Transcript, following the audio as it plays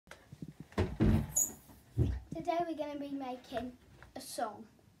today we're going to be making a song.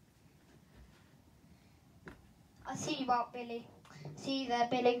 I see you out, Billy. See you there,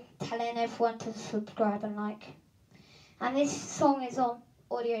 Billy, telling everyone to subscribe and like. And this song is on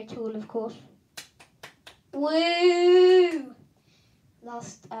Audiotool, of course. Woo!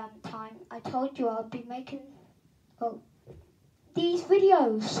 Last time I told you I'll be making these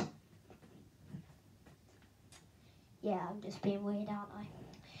videos. Yeah, I'm just being weird, aren't I?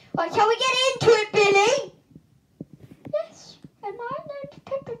 Right, shall we get into it, Billy? Yes, and my name's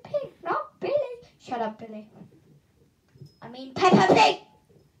Peppa Pig, not Billy. Shut up, Billy. I mean Peppa Pig!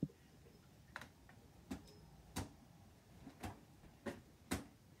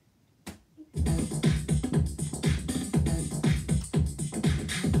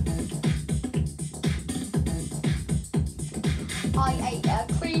 I ate a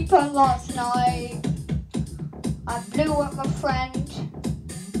creeper last night. I blew at my friend.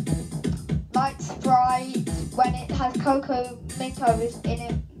 Like Sprite when it has cocoa Mentos in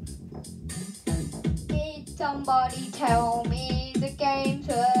it. Did somebody tell me the games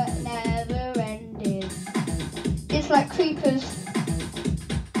were never ending? It's like creepers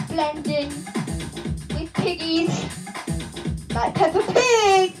blending with piggies like Peppa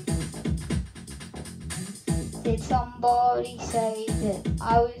Pig. Did somebody say that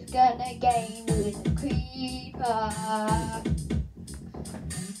I was gonna game with a creeper?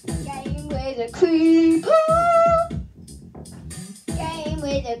 Game with a creeper. Game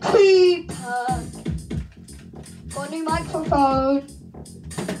with a creeper. Got a new microphone.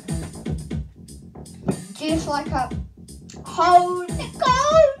 Just like a whole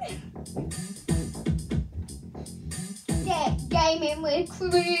cone. Yeah, gaming with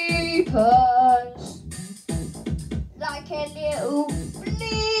creepers. Like a little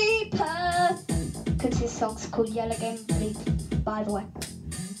bleeper. Because this song's called Yellow Game Bleeps, by the way.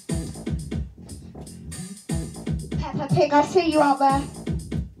 Peppa Pig, I see you out there.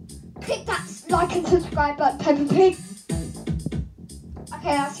 Click that like and subscribe button, Peppa Pig.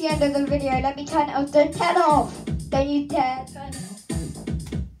 Okay, that's the end of the video. Let me turn it off. Don't turn it off. Don't you dare turn it off.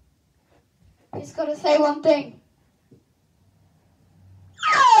 Just gotta say one thing.